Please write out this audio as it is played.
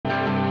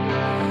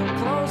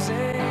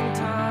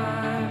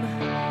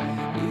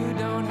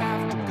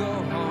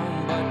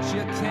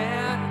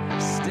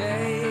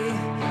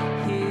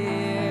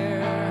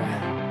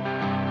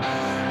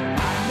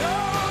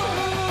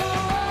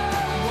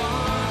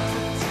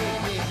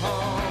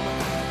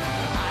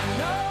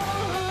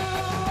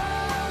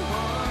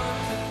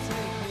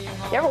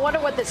You ever wonder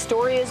what the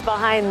story is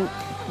behind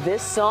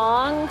this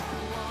song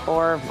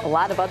or a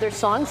lot of other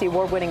songs? The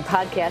award-winning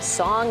podcast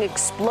Song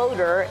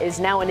Exploder is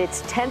now in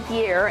its 10th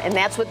year, and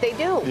that's what they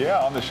do.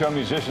 Yeah, on the show,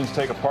 musicians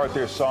take apart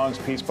their songs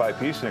piece by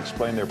piece and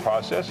explain their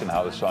process and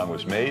how the song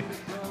was made.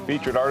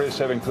 Featured artists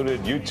have included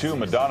U2,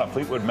 Madonna,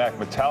 Fleetwood Mac,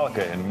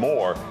 Metallica, and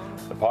more.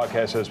 The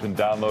podcast has been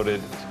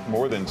downloaded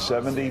more than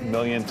 70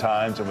 million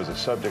times and was the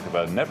subject of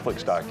a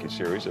Netflix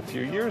docuseries a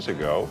few years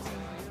ago.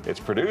 It's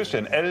produced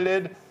and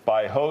edited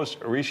by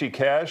host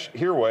Hrishikesh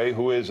Hirway,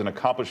 who is an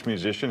accomplished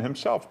musician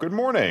himself. Good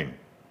morning.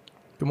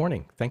 Good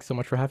morning. Thanks so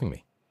much for having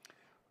me.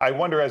 I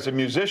wonder, as a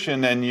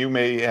musician, and you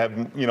may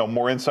have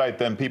more insight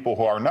than people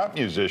who are not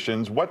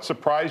musicians, what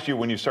surprised you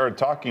when you started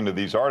talking to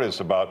these artists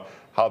about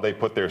how they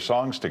put their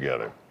songs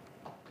together?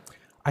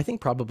 I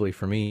think probably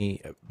for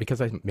me, because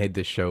I made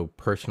this show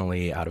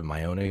personally out of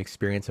my own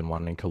experience and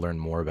wanting to learn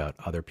more about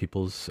other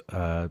people's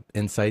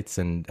insights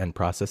and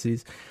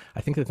processes,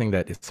 I think the thing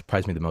that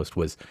surprised me the most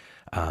was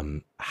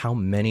how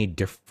many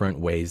different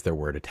ways there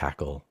were to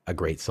tackle a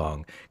great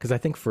song. Because I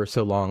think for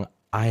so long,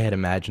 I had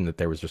imagined that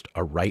there was just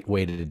a right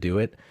way to do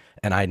it,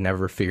 and I'd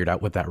never figured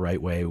out what that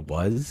right way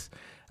was.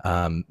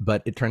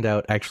 But it turned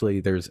out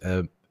actually there's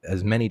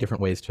as many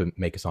different ways to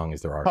make a song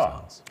as there are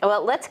songs.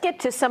 Well, let's get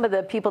to some of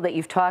the people that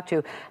you've talked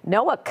to.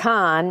 Noah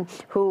Kahan,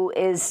 who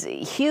is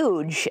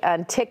huge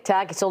on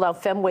TikTok, he sold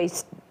out Fenway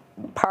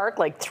Park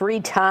like 3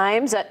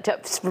 times.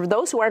 For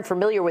those who aren't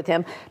familiar with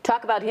him,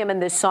 talk about him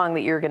and this song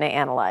that you're going to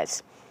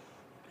analyze.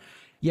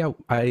 Yeah,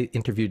 I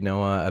interviewed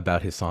Noah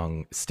about his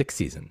song Stick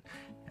Season.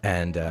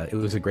 And it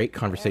was a great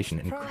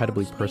conversation,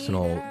 incredibly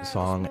personal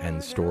song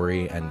and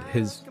story, and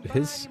his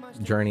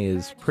journey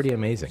is pretty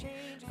amazing.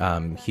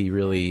 He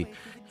really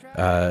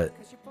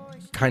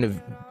kind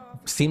of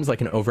seems like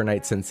an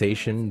overnight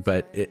sensation,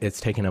 but it's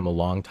taken him a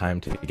long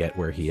time to get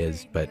where he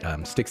is. But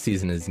Stick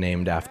Season is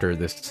named after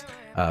this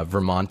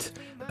Vermont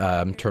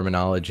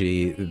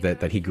terminology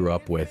that he grew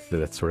up with,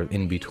 that's sort of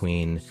in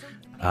between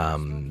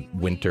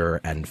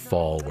winter and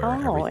fall, where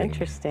everything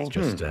is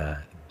just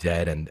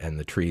dead and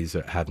the trees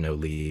have no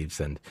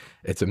leaves, and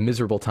it's a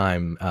miserable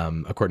time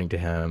according to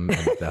him,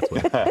 and that's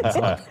what it's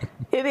like.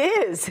 It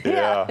is.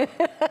 Yeah.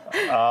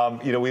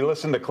 We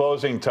listened to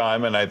Closing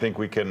Time, and I think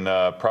we can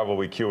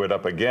probably cue it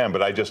up again,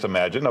 but I just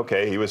imagine,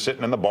 okay, he was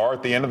sitting in the bar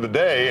at the end of the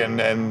day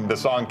and the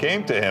song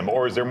came to him,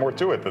 or is there more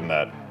to it than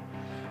that?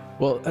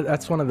 Well,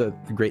 that's one of the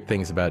great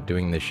things about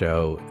doing the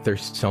show.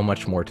 There's so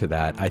much more to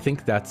that. I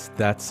think that's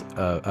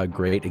a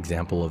great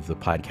example of the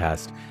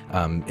podcast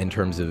in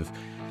terms of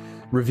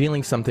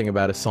revealing something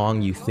about a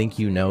song you think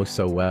you know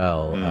so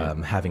well,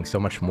 having so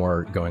much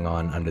more going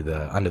on under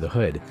the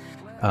hood.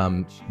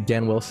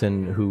 Dan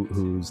Wilson,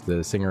 who's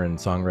the singer and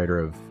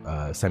songwriter of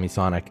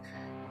Semisonic,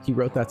 he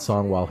wrote that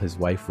song while his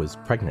wife was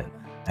pregnant.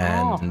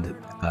 And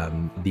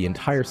the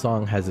entire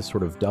song has a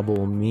sort of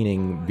double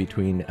meaning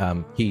between,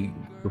 he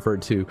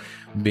referred to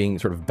being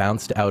sort of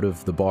bounced out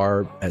of the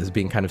bar as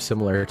being kind of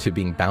similar to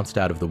being bounced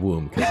out of the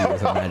womb, because he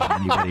doesn't imagine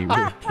anybody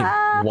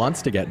really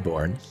wants to get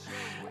born.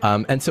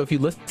 And so if you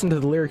listen to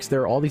the lyrics,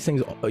 there are all these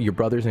things, your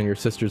brothers and your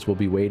sisters will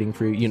be waiting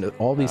for you,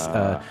 all these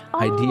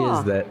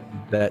ideas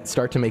that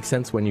start to make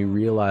sense when you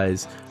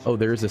realize, oh,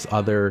 there's this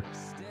other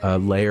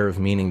layer of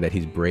meaning that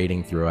he's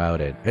braiding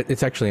throughout it.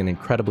 It's actually an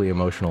incredibly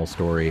emotional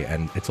story,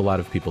 and it's a lot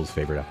of people's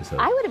favorite episode.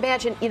 I would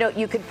imagine,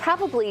 you could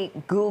probably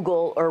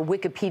Google or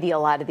Wikipedia a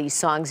lot of these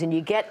songs, and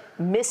you get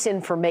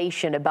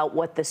misinformation about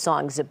what the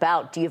song's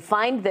about. Do you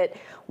find that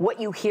what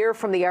you hear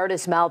from the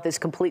artist's mouth is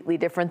completely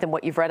different than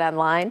what you've read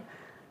online?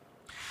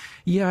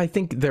 Yeah, I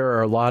think there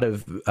are a lot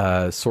of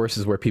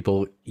sources where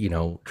people,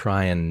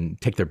 try and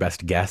take their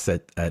best guess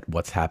at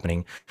what's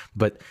happening.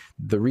 But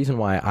the reason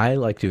why I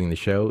like doing the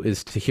show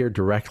is to hear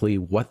directly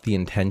what the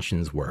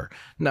intentions were,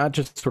 not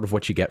just sort of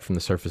what you get from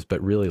the surface,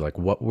 but really like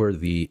what were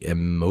the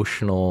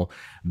emotional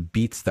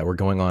beats that were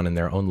going on in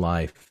their own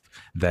life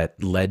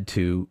that led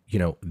to,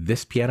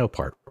 this piano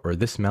part or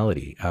this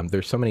melody.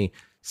 There's so many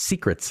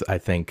secrets, I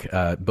think,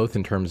 both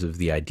in terms of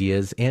the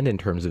ideas and in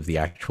terms of the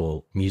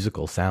actual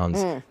musical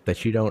sounds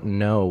that you don't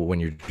know when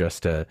you're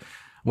just a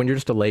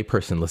lay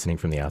person listening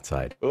from the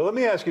outside. Well, let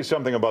me ask you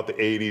something about the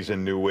 80s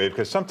and New Wave,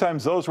 because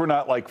sometimes those were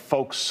not like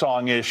folk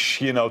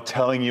song-ish,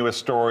 telling you a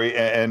story.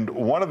 And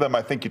one of them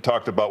I think you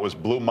talked about was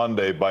Blue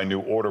Monday by New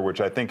Order,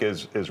 which I think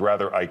is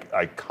rather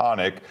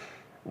iconic.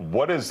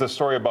 What is the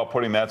story about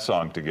putting that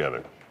song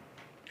together?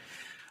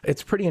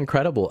 It's pretty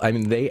incredible. I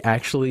mean, they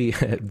actually,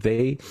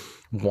 they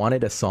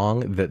wanted a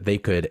song that they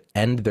could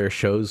end their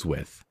shows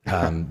with.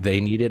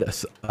 They needed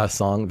a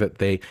song that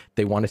they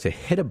wanted to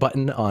hit a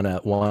button on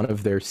one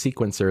of their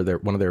sequencer,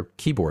 one of their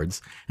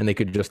keyboards, and they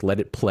could just let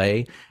it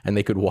play, and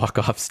they could walk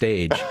off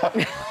stage.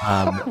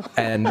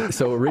 And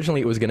so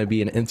originally it was going to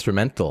be an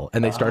instrumental,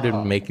 and they started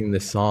making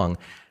this song.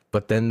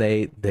 But then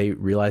they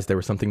realized there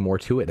was something more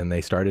to it, and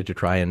they started to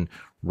try and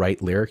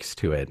write lyrics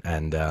to it.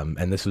 And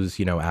this was,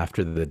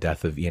 after the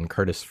death of Ian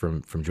Curtis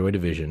from Joy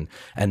Division,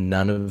 and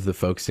none of the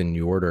folks in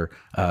New Order,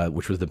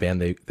 which was the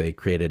band they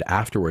created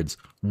afterwards,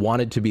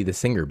 wanted to be the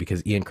singer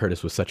because Ian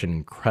Curtis was such an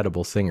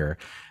incredible singer.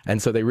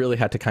 And so they really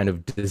had to kind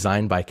of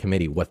design by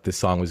committee what this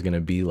song was going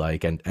to be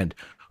like and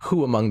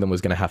who among them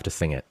was going to have to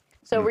sing it.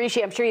 So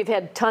Rishi, I'm sure you've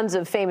had tons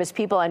of famous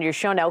people on your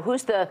show now.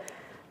 Who's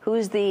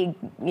the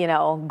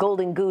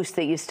golden goose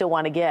that you still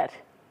want to get?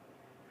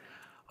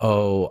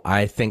 Oh,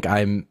 I think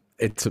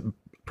it's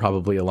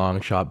probably a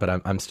long shot, but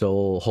I'm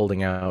still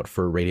holding out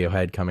for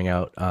Radiohead coming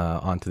out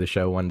onto the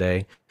show one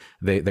day.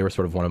 They were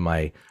sort of one of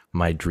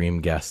my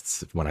dream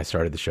guests when I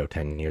started the show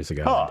 10 years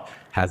ago. Huh.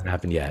 Hasn't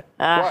happened yet.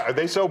 Why, are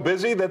they so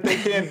busy that they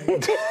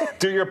can't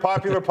do your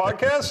popular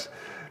podcast?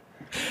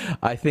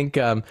 I think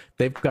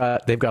they've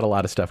got a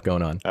lot of stuff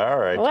going on. All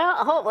right.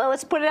 Well,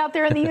 let's put it out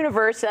there in the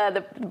universe.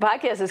 The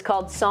podcast is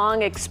called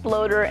Song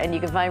Exploder, and you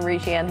can find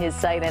Rishi on his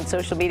site and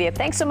social media.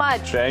 Thanks so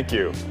much. Thank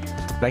you.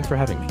 Thanks for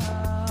having me.